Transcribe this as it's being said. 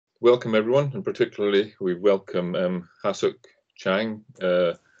welcome everyone, and particularly we welcome Hasok Chang,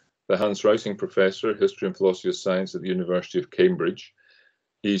 the Hans Reising Professor, History and Philosophy of Science at the University of Cambridge.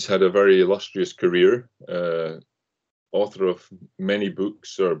 He's had a very illustrious career, author of many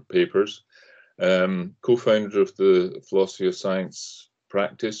books or papers, co-founder of the Philosophy of Science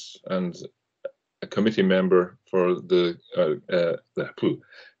practice, and a committee member for the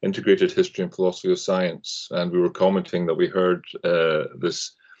Integrated History and Philosophy of Science. And we were commenting that we heard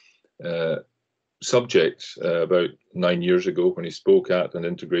this subject about 9 years ago when he spoke at an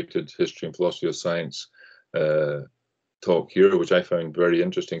Integrated History and Philosophy of Science talk here, which I found very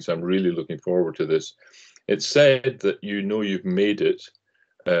interesting. So I'm really looking forward to this. It's said that you've made it,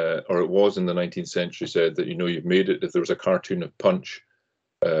 or it was in the 19th century said that you've made it if there was a cartoon of Punch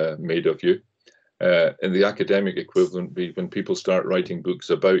made of you. In the academic equivalent, when people start writing books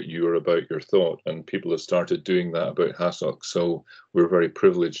about you or about your thought, and people have started doing that about Hasok. So we're very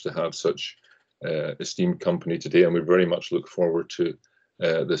privileged to have such esteemed company today, and we very much look forward to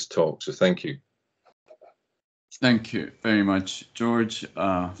this talk. So thank you. Thank you very much, George,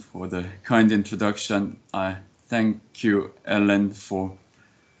 for the kind introduction. I thank you, Ellen, for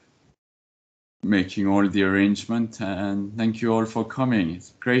making all the arrangement, and thank you all for coming.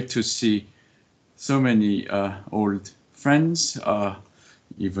 It's great to see so many old friends,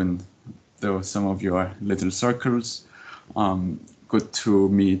 even though some of you are little circles. Good to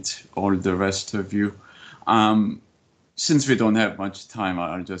meet all the rest of you. Since we don't have much time,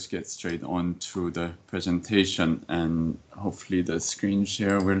 I'll just get straight on to the presentation, and hopefully the screen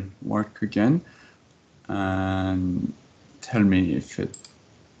share will work again. And tell me if it,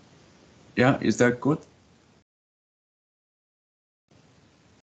 yeah, is that good?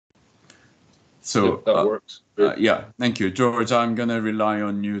 So that works. Yeah, thank you, George. I'm gonna rely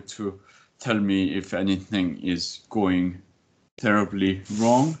on you to tell me if anything is going terribly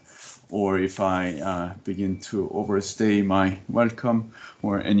wrong, or if I begin to overstay my welcome,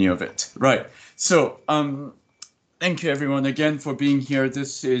 or any of it. Right, so thank you everyone again for being here.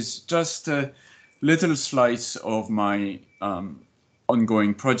 This is just a little slice of my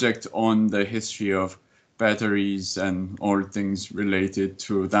ongoing project on the history of batteries and all things related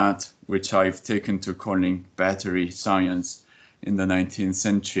to that, which I've taken to calling battery science in the 19th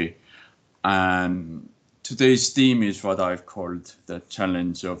century. And today's theme is what I've called the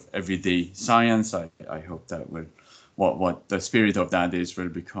challenge of everyday science. I hope that will, what the spirit of that is will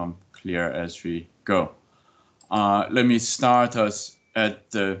become clear as we go. Let me start us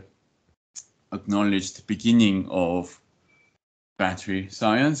at the acknowledged beginning of battery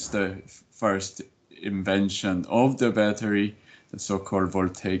science, the first invention of the battery, the so-called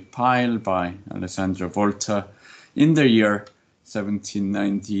Voltaic pile by Alessandro Volta in the year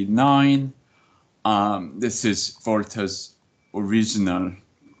 1799. This is Volta's original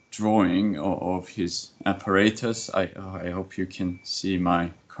drawing of his apparatus. I hope you can see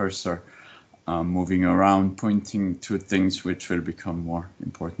my cursor moving around, pointing to things which will become more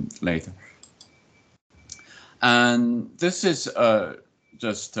important later. And this is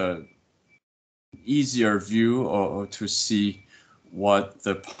just a easier view or to see what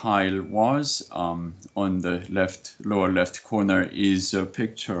the pile was. On the lower left corner is a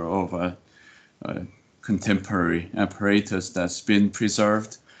picture of a contemporary apparatus that's been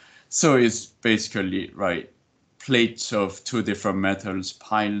preserved. So it's basically, right, plates of two different metals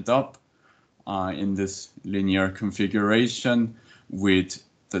piled up in this linear configuration, with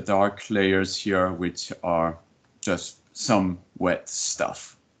the dark layers here, which are just some wet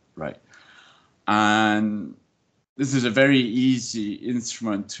stuff, right? And this is a very easy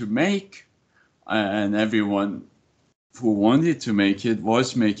instrument to make, and everyone who wanted to make it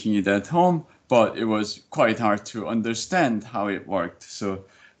was making it at home, but it was quite hard to understand how it worked. So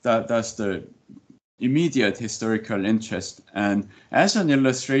that's the immediate historical interest. And as an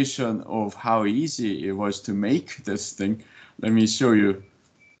illustration of how easy it was to make this thing, let me show you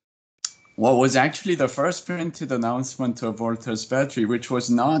what was actually the first printed announcement of Volta's battery, which was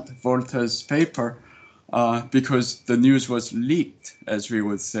not Volta's paper, because the news was leaked, as we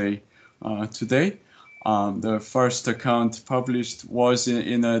would say today. The first account published was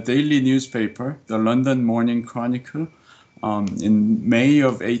in a daily newspaper, the London Morning Chronicle, in May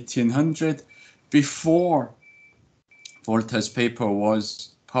of 1800, before Volta's paper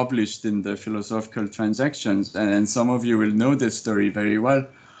was published in the Philosophical Transactions. And some of you will know this story very well,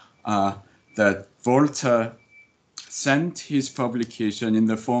 that Volta sent his publication in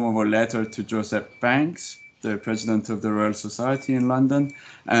the form of a letter to Joseph Banks, the president of the Royal Society in London,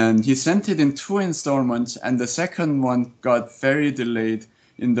 and he sent it in 2 installments, and the second one got very delayed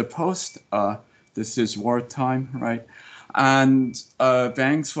in the post. This is wartime, right? And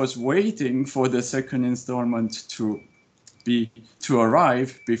Banks was waiting for the second installment to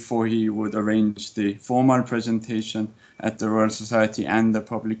arrive before he would arrange the formal presentation at the Royal Society and the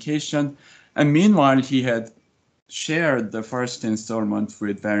publication. And meanwhile, he had shared the first installment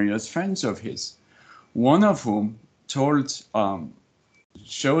with various friends of his, one of whom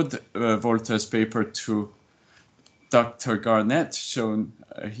showed Voltaire's paper to Dr. Garnett, shown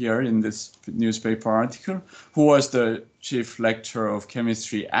here in this newspaper article, who was the chief lecturer of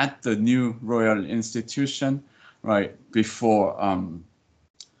chemistry at the new Royal Institution, right before,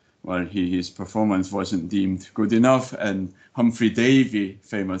 well, his performance wasn't deemed good enough, and Humphrey Davy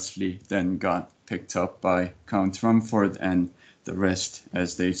famously then got picked up by Count Rumford, and the rest,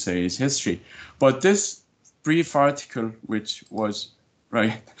 as they say, is history. But this brief article, which was,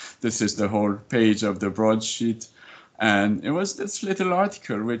 right, this is the whole page of the broadsheet, and it was this little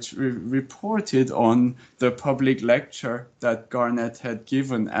article which reported on the public lecture that Garnett had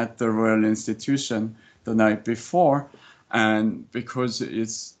given at the Royal Institution the night before. And because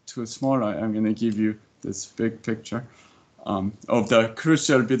it's too small, I'm going to give you this big picture of the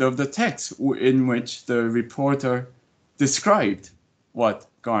crucial bit of the text in which the reporter described what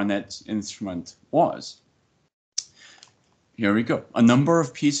Garnett's instrument was. Here we go. A number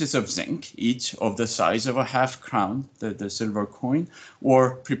of pieces of zinc, each of the size of a half crown, the silver coin,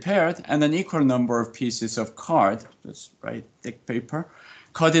 were prepared, and an equal number of pieces of card, that's right, thick paper,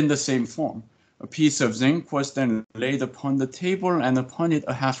 cut in the same form. A piece of zinc was then laid upon the table, and upon it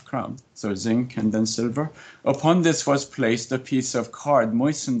a half crown, so zinc and then silver. Upon this was placed a piece of card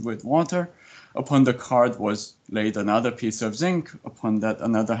moistened with water. Upon the card was laid another piece of zinc, upon that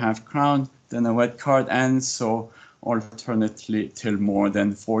another half crown, then a wet card, and so alternately till more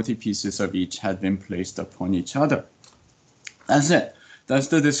than 40 pieces of each had been placed upon each other. That's it. That's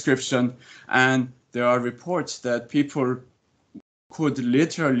the description. And there are reports that people could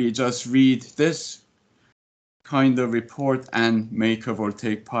literally just read this kind of report and make a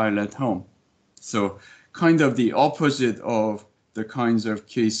Voltaic pile at home. So kind of the opposite of the kinds of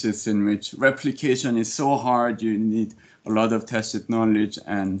cases in which replication is so hard, you need a lot of tacit knowledge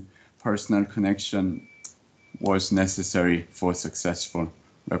and personal connection was necessary for successful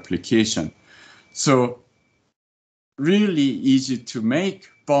replication. So really easy to make,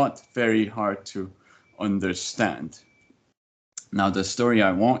 but very hard to understand. Now, the story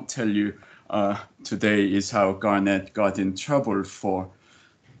I won't tell you today is how Garnett got in trouble for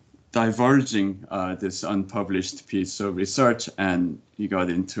divulging this unpublished piece of research, and he got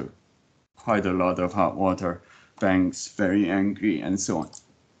into quite a lot of hot water, Banks very angry, and so on.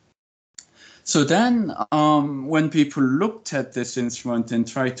 So then when people looked at this instrument and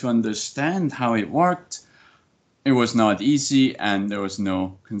tried to understand how it worked, it was not easy and there was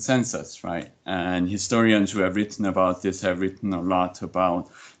no consensus, right? And historians who have written about this have written a lot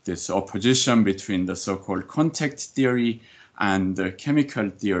about this opposition between the so-called contact theory and the chemical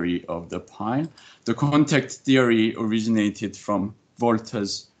theory of the pile. The contact theory originated from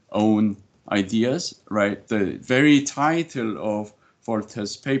Voltaire's own ideas, right? The very title of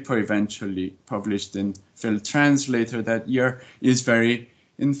Voltaire's paper, eventually published in Phil Translator that year, is very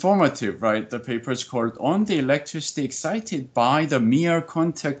informative, right? The paper is called On the Electricity Excited by the Mere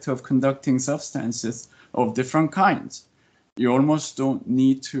Contact of Conducting Substances of Different Kinds. You almost don't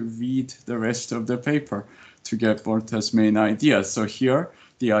need to read the rest of the paper to get Voltaire's main idea. So here,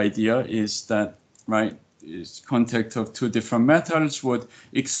 the idea is that, right, contact of two different metals would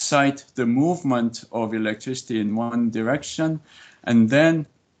excite the movement of electricity in one direction, and then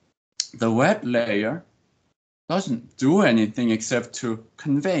the wet layer doesn't do anything except to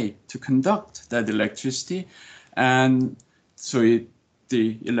conduct that electricity. And so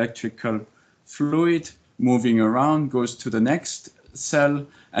the electrical fluid moving around goes to the next cell,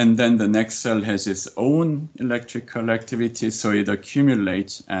 and then the next cell has its own electrical activity, so it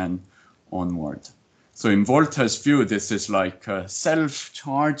accumulates and onward. So in Voltaire's view, this is like a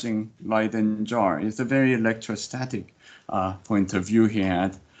self-charging Leyden jar. It's a very electrostatic point of view he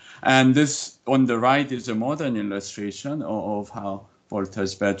had. And this on the right is a modern illustration of how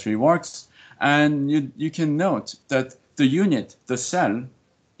Voltaire's battery works. And you can note that the unit, the cell,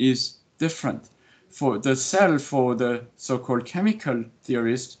 is different. For the cell, for the so-called chemical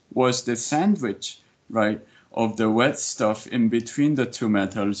theorist, was the sandwich, right, of the wet stuff in between the two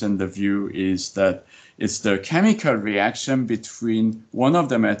metals. And the view is that it's the chemical reaction between one of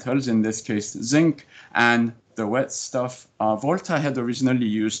the metals, in this case zinc, and the wet stuff. Voltaire had originally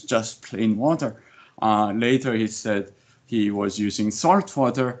used just plain water. Later he said he was using salt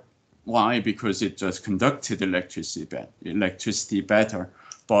water. Why? Because it just conducted electricity better.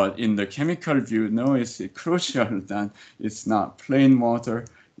 But in the chemical view, no, it's crucial that it's not plain water.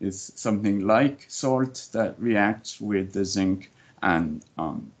 It's something like salt that reacts with the zinc and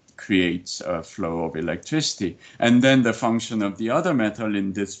creates a flow of electricity. And then the function of the other metal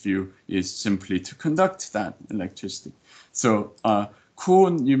in this view is simply to conduct that electricity. So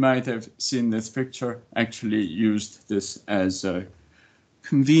Kuhn, you might have seen this picture, actually used this as a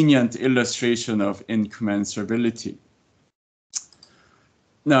convenient illustration of incommensurability.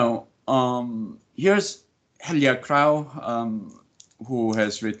 Now, here's Helja Krau, who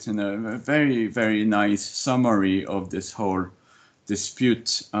has written a very, very nice summary of this whole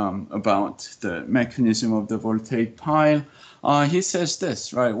dispute about the mechanism of the Voltaic pile. He says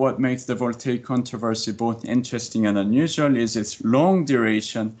this, right? What makes the Voltaic controversy both interesting and unusual is its long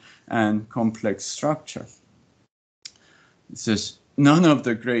duration and complex structure. He says, none of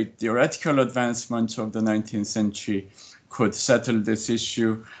the great theoretical advancements of the 19th century could settle this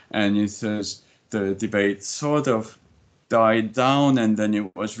issue. And he says the debate sort of died down and then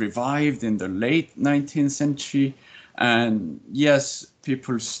it was revived in the late 19th century. And yes,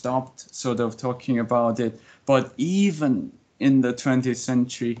 people stopped sort of talking about it. But even in the 20th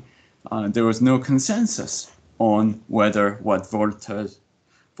century, there was no consensus on whether what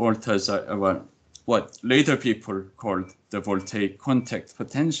what later people called the Voltaic contact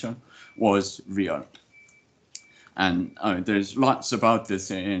potential was real. And there's lots about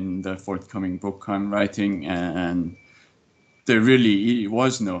this in the forthcoming book I'm writing, and there really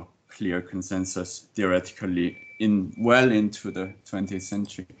was no clear consensus theoretically well into the 20th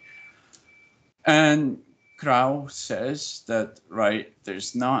century. And Krau says that, right,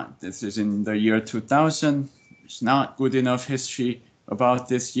 this is in the year 2000, there's not good enough history about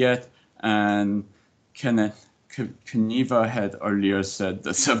this yet, and Kenneth Kniva had earlier said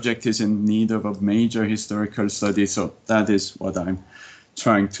the subject is in need of a major historical study, so that is what I'm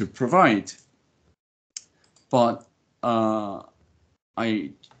trying to provide. But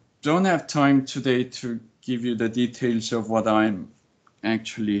I don't have time today to give you the details of what I'm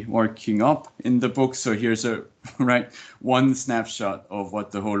actually working up in the book. So here's one snapshot of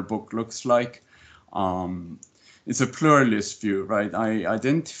what the whole book looks like. It's a pluralist view, right? I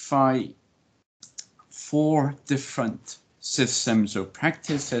identify 4 different systems of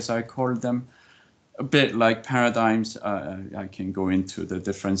practice, as I call them, a bit like paradigms. I can go into the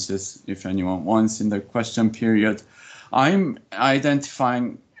differences if anyone wants in the question period. I'm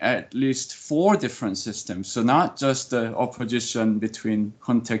identifying at least 4 different systems. So not just the opposition between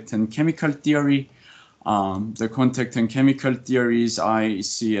contact and chemical theory. The contact and chemical theories I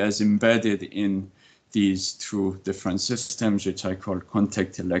see as embedded in these 2 different systems, which I call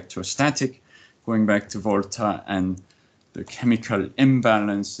contact electrostatic, going back to Volta, and the chemical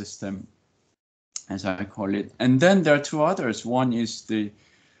imbalance system, as I call it. And then there are 2 others. One is the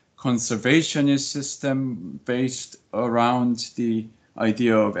conservationist system based around the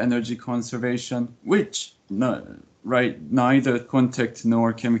idea of energy conservation, which neither contact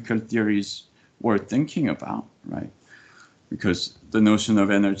nor chemical theories were thinking about, right? Because the notion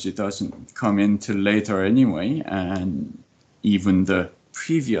of energy doesn't come in till later anyway, and even the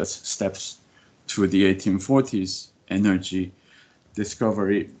previous steps to the 1840s energy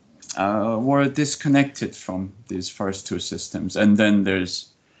discovery were disconnected from these first 2 systems. And then there's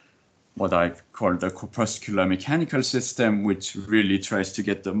what I call the corpuscular mechanical system, which really tries to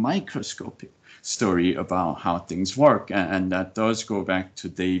get the microscopic story about how things work. And that does go back to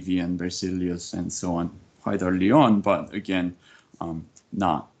Davy and Berzelius and so on quite early on, but again,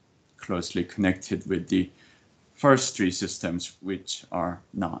 not closely connected with the first 3 systems, which are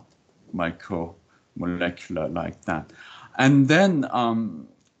not micromolecular like that. And then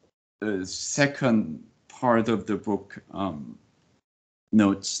the second part of the book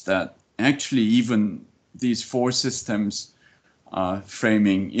notes that actually even these 4 systems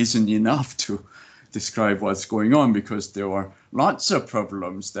framing isn't enough to describe what's going on, because there were lots of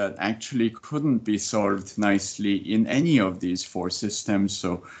problems that actually couldn't be solved nicely in any of these 4 systems.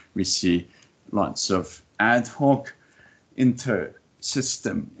 So we see lots of ad hoc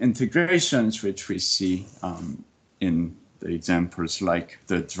inter-system integrations, which we see in the examples like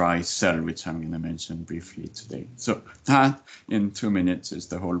the dry cell, which I'm going to mention briefly today. So that in 2 minutes is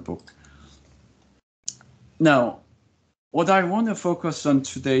the whole book. Now, what I want to focus on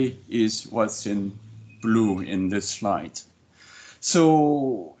today is what's in blue in this slide.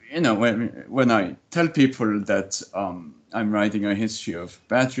 So, when I tell people that I'm writing a history of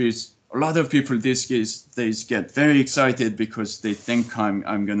batteries, a lot of people these days get very excited because they think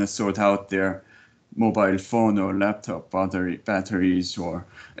I'm going to sort out their mobile phone or laptop batteries, or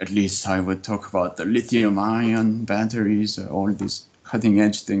at least I would talk about the lithium-ion batteries, all these cutting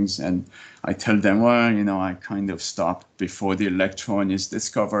edge things, and I tell them, well, you know, I kind of stopped before the electron is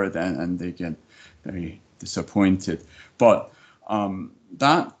discovered, and they get very disappointed. But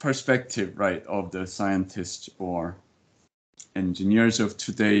that perspective, right, of the scientists or engineers of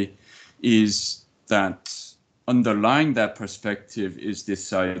today is that underlying that perspective is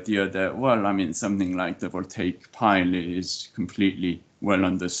this idea that, well, I mean, something like the Voltaic pile is completely well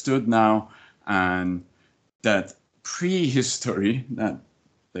understood now, and that prehistory, that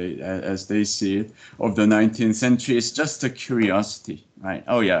they, as they see it, of the 19th century is just a curiosity, right?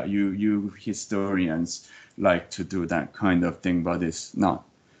 Oh yeah, you historians like to do that kind of thing, but it's not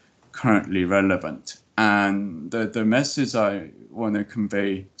currently relevant. And the message I want to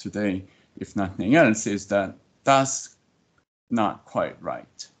convey today, if nothing else, is that that's not quite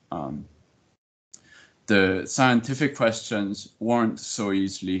right. The scientific questions weren't so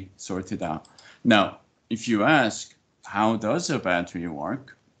easily sorted out. Now, if you ask, how does a battery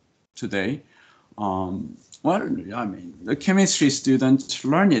work today? Well, I mean, the chemistry students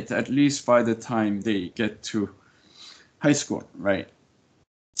learn it at least by the time they get to high school, right?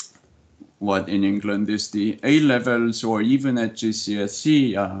 What in England is the A levels, or even at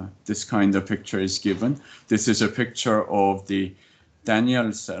GCSE, this kind of picture is given. This is a picture of the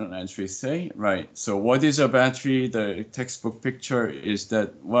Daniell cell, as we say, right? So what is a battery? The textbook picture is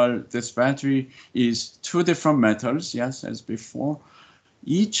that, well, this battery is two different metals, yes, as before,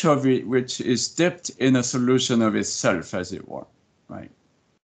 each of it which is dipped in a solution of itself, as it were, right?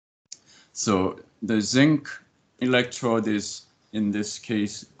 So the zinc electrode is, in this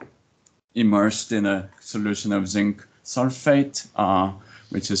case, immersed in a solution of zinc sulfate,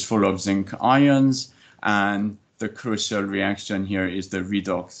 which is full of zinc ions. And the crucial reaction here is the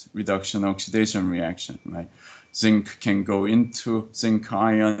reduction oxidation reaction, right? Zinc can go into zinc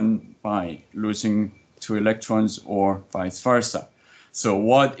ion by losing 2 electrons, or vice versa. So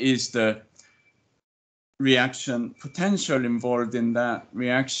what is the reaction potential involved in that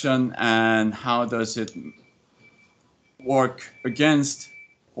reaction, and how does it work against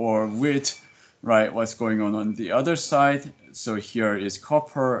or with, right, what's going on the other side? So here is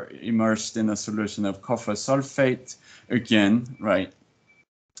copper immersed in a solution of copper sulfate. Again, right,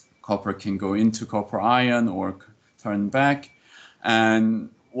 copper can go into copper ion or turn back. And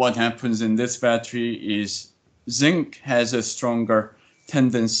what happens in this battery is zinc has a stronger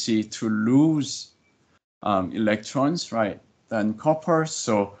tendency to lose electrons, right, than copper.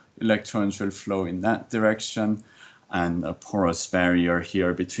 So electrons will flow in that direction, and a porous barrier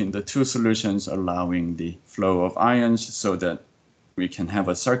here between the two solutions, allowing the flow of ions so that we can have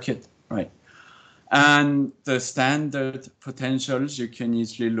a circuit, right? And the standard potentials you can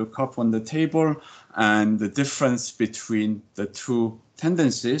easily look up on the table, and the difference between the two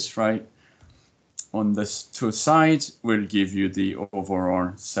tendencies, right, on the two sides will give you the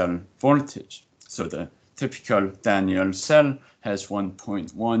overall cell voltage. So the typical Daniell cell has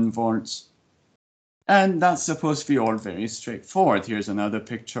 1.1 volts. And that's supposed to be all very straightforward. Here's another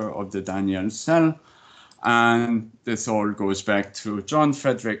picture of the Daniell cell. And this all goes back to John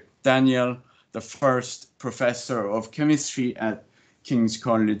Frederick Daniell, the first professor of chemistry at King's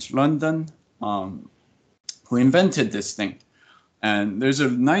College London, who invented this thing. And there's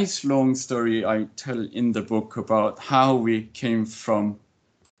a nice long story I tell in the book about how we came from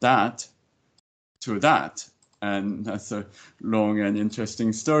that to that. And that's a long and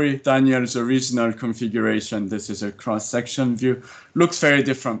interesting story. Daniell's original configuration, this is a cross-section view, looks very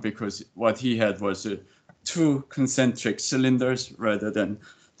different because what he had was two concentric cylinders rather than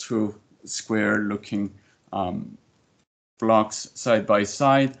two square-looking blocks side by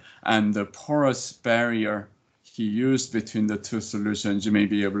side. And the porous barrier he used between the two solutions, you may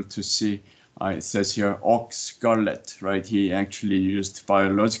be able to see, it says here ox gullet, right? He actually used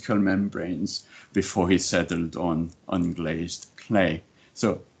biological membranes before he settled on unglazed clay.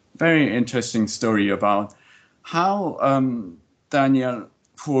 So very interesting story about how Daniell,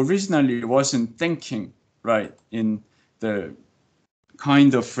 who originally wasn't thinking, right, in the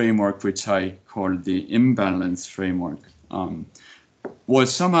kind of framework which I call the imbalance framework,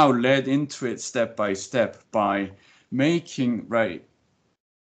 was somehow led into it step by step by making, right,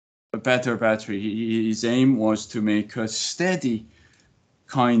 a better battery. His aim was to make a steady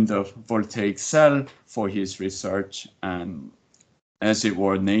kind of voltaic cell for his research, and as it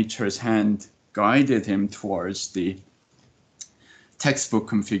were, nature's hand guided him towards the textbook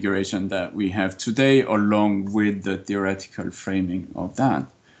configuration that we have today, along with the theoretical framing of that.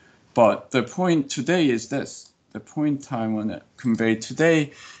 But the point today is this. The point I want to convey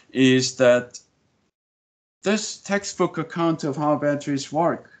today is that this textbook account of how batteries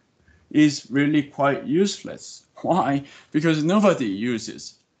work is really quite useless. Why? Because nobody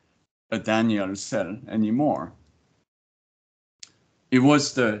uses a Daniell cell anymore. It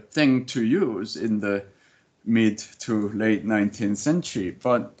was the thing to use in the mid to late 19th century,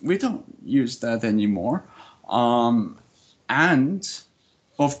 but we don't use that anymore. And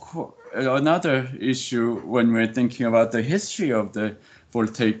of course, another issue when we're thinking about the history of the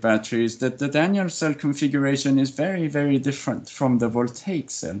Voltaic battery is that the Daniell cell configuration is very, very different from the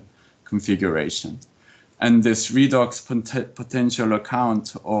Voltaic cell configuration. And this redox potential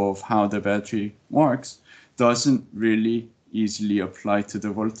account of how the battery works doesn't really easily apply to the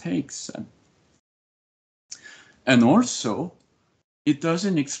Voltaic cell. And also, it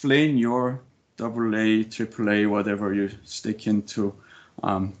doesn't explain your AA, AAA, whatever you stick into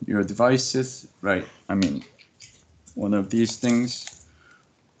your devices, right? I mean, one of these things,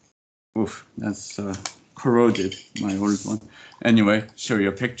 oof, that's corroded, my old one. Anyway, show you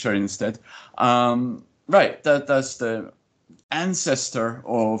a picture instead. Right, that's the ancestor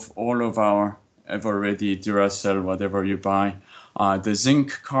of all of our ever-ready Duracell, whatever you buy. The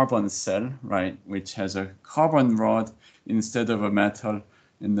zinc carbon cell, right, which has a carbon rod instead of a metal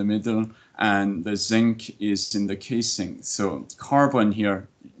in the middle, and the zinc is in the casing. So carbon here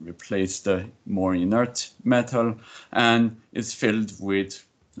replaced the more inert metal, and it's filled with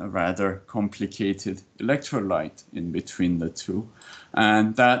a rather complicated electrolyte in between the two.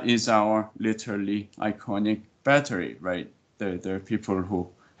 And that is our literally iconic battery, right? There are people who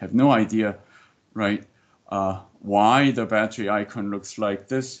have no idea, right, why the battery icon looks like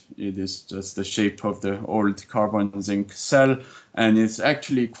this. It is just the shape of the old carbon zinc cell, and it's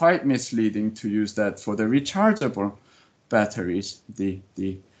actually quite misleading to use that for the rechargeable batteries, the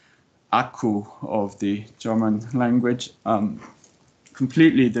Akku of the German language.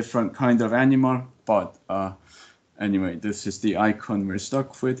 Completely different kind of animal, but anyway, this is the icon we're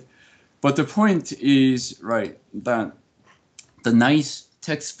stuck with. But the point is, right, that the nice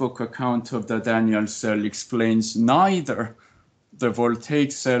textbook account of the Daniell cell explains neither the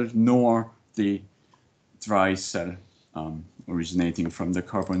Voltaic cell nor the dry cell originating from the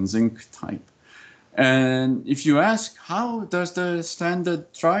carbon zinc type. And if you ask, how does the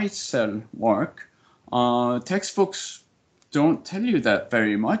standard dry cell work? Textbooks don't tell you that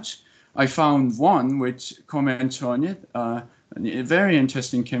very much. I found one which comments on it, a very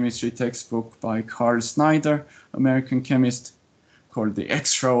interesting chemistry textbook by Carl Snyder, American chemist, called The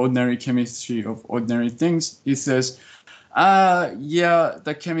Extraordinary Chemistry of Ordinary Things. He says, yeah,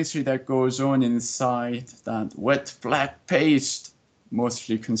 the chemistry that goes on inside that wet black paste,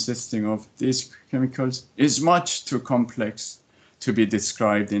 mostly consisting of these chemicals, is much too complex to be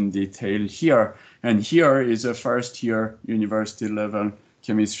described in detail here. And here is a first-year university-level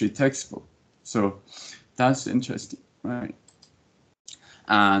chemistry textbook. So that's interesting, right?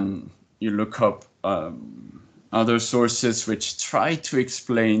 And you look up other sources which try to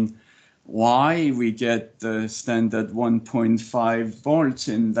explain why we get the standard 1.5 volts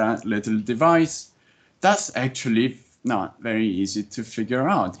in that little device. That's actually not very easy to figure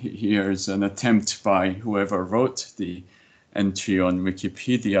out. Here's an attempt by whoever wrote the entry on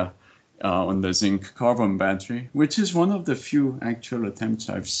Wikipedia on the zinc carbon battery, which is one of the few actual attempts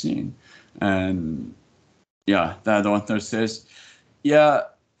I've seen. And yeah, that author says, yeah,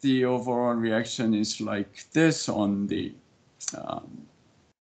 the overall reaction is like this on the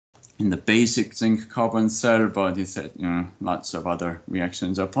in the basic zinc carbon cell, but he said, you know, lots of other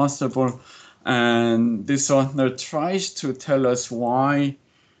reactions are possible. And this author tries to tell us why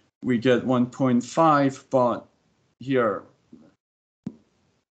we get 1.5, but here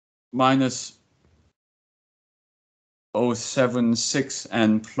minus 0.76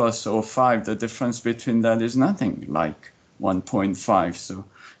 and plus 0.5, the difference between that is nothing like 1.5. So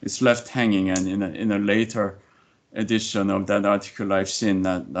it's left hanging, and in a later edition of that article I've seen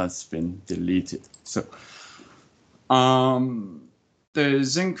that's been deleted. So the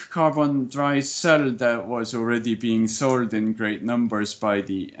zinc carbon dry cell that was already being sold in great numbers by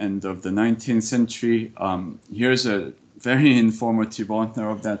the end of the 19th century. Here's a very informative author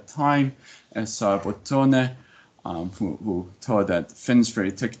of that time, S.R. Bottone, who taught at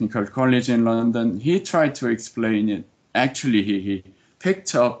Finsbury Technical College in London. He tried to explain it. Actually, he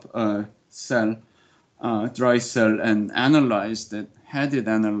picked up a cell, dry cell, and analyzed it, had it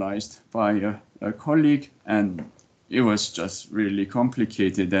analyzed by a colleague, and it was just really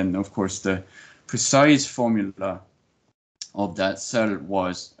complicated. And of course, the precise formula of that cell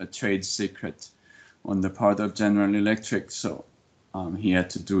was a trade secret on the part of General Electric. So he had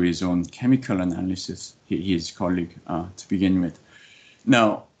to do his own chemical analysis, his colleague, to begin with.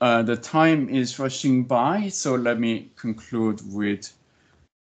 Now, the time is rushing by, so let me conclude with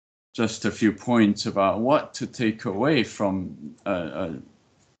just a few points about what to take away from a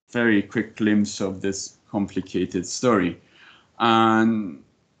very quick glimpse of this complicated story. And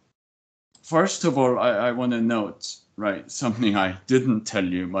first of all, I want to note, right, something I didn't tell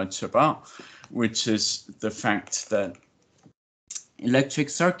you much about, which is the fact that electric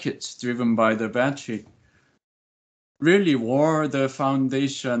circuits driven by the battery really were the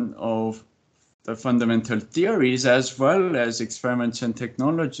foundation of the fundamental theories as well as experiments and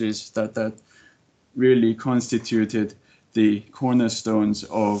technologies that really constituted the cornerstones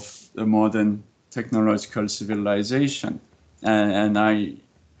of the modern technological civilization. And I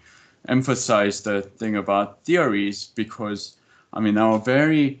emphasize the thing about theories because, I mean, our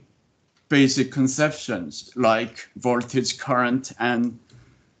very basic conceptions like voltage, current, and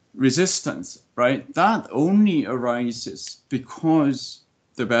resistance, right? That only arises because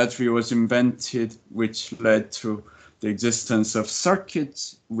the battery was invented, which led to the existence of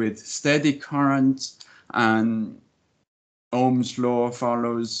circuits with steady currents, and Ohm's law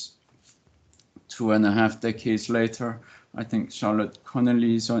follows 2.5 decades later. I think Charlotte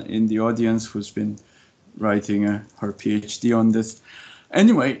Connelly is in the audience, who's been writing her PhD on this.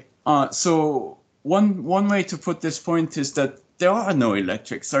 Anyway, so one way to put this point is that there are no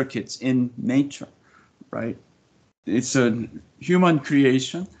electric circuits in nature, right? It's a human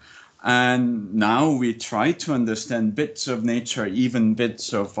creation. And now we try to understand bits of nature, even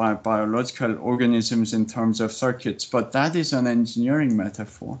bits of biological organisms in terms of circuits, but that is an engineering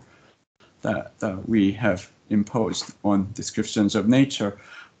metaphor that we have imposed on descriptions of nature.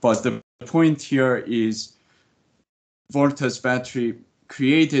 But the point here is Volta's battery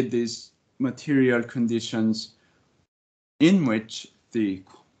created these material conditions in which the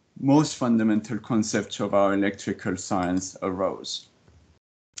most fundamental concepts of our electrical science arose.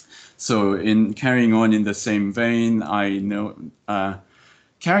 So in carrying on in the same vein, I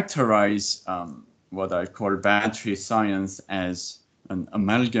characterize what I call battery science as an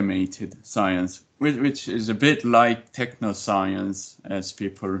amalgamated science, which is a bit like technoscience as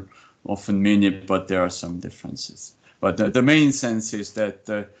people often mean it, but there are some differences. But the main sense is that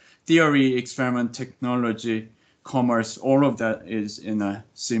the theory, experiment, technology, commerce, all of that is in a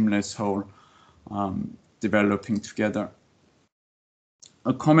seamless whole, developing together.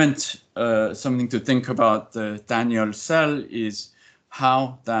 A comment, something to think about the Daniell cell is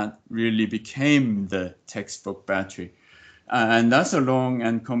how that really became the textbook battery. And that's a long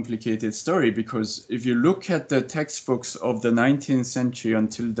and complicated story, because if you look at the textbooks of the 19th century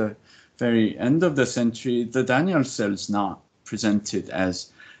until the very end of the century, the Daniell cell is not presented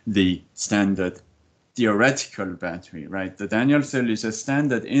as the standard theoretical battery, right? The Daniell cell is a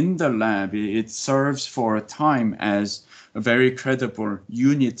standard in the lab. It serves for a time as a very credible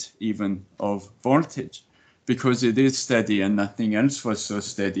unit even of voltage, because it is steady, and nothing else was so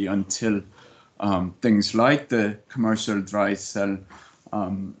steady until things like the commercial dry cell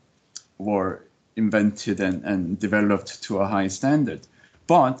were invented and developed to a high standard.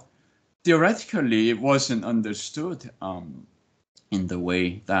 But theoretically, it wasn't understood in the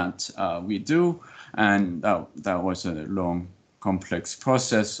way that we do, and that was a long, complex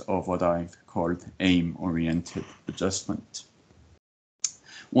process of what I've called aim-oriented adjustment.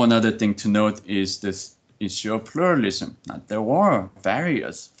 One other thing to note is this issue of pluralism. Now, there were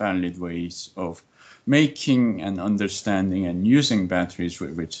various valid ways of making and understanding and using batteries,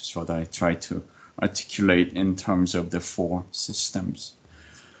 which is what I try to articulate in terms of the 4 systems.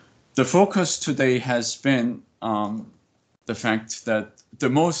 The focus today has been the fact that the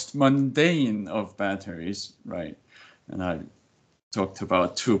most mundane of batteries, right, and I talked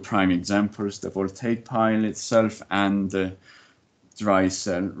about 2 prime examples, the Voltaic pile itself and the dry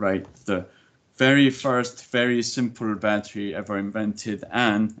cell, right? The very first, very simple battery ever invented,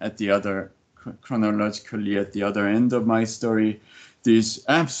 and at the other, chronologically at the other end of my story, these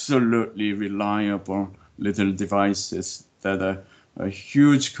absolutely reliable little devices that are a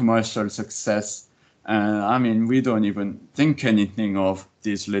huge commercial success. I mean, we don't even think anything of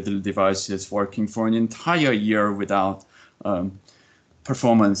these little devices working for an entire year without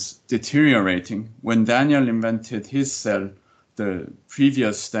performance deteriorating. When Daniell invented his cell, the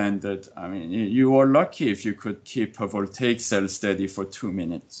previous standard, I mean, you were lucky if you could keep a Voltaic cell steady for 2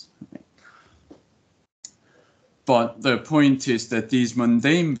 minutes. But the point is that these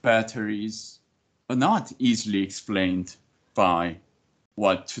mundane batteries are not easily explained by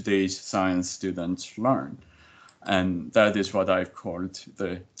what today's science students learn. And that is what I've called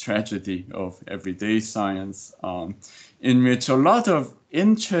the tragedy of everyday science, in which a lot of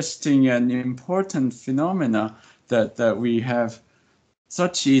interesting and important phenomena that we have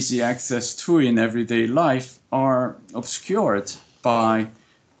such easy access to in everyday life are obscured by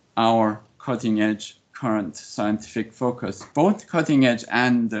our cutting edge current scientific focus, both cutting edge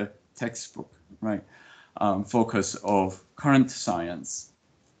and the textbook, right? Focus of current science.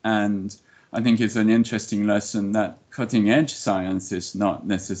 And I think it's an interesting lesson that cutting edge science is not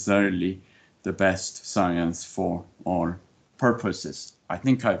necessarily the best science for all purposes. I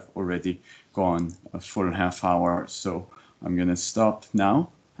think I've already gone a full half hour, so I'm going to stop now,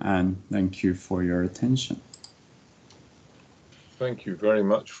 and thank you for your attention. Thank you very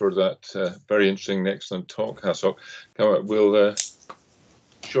much for that very interesting and excellent talk, Hasok. We'll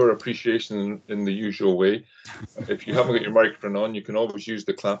show our appreciation in the usual way. If you haven't got your microphone on, you can always use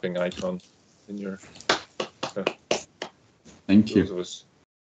the clapping icon in your... Thank you. Those of us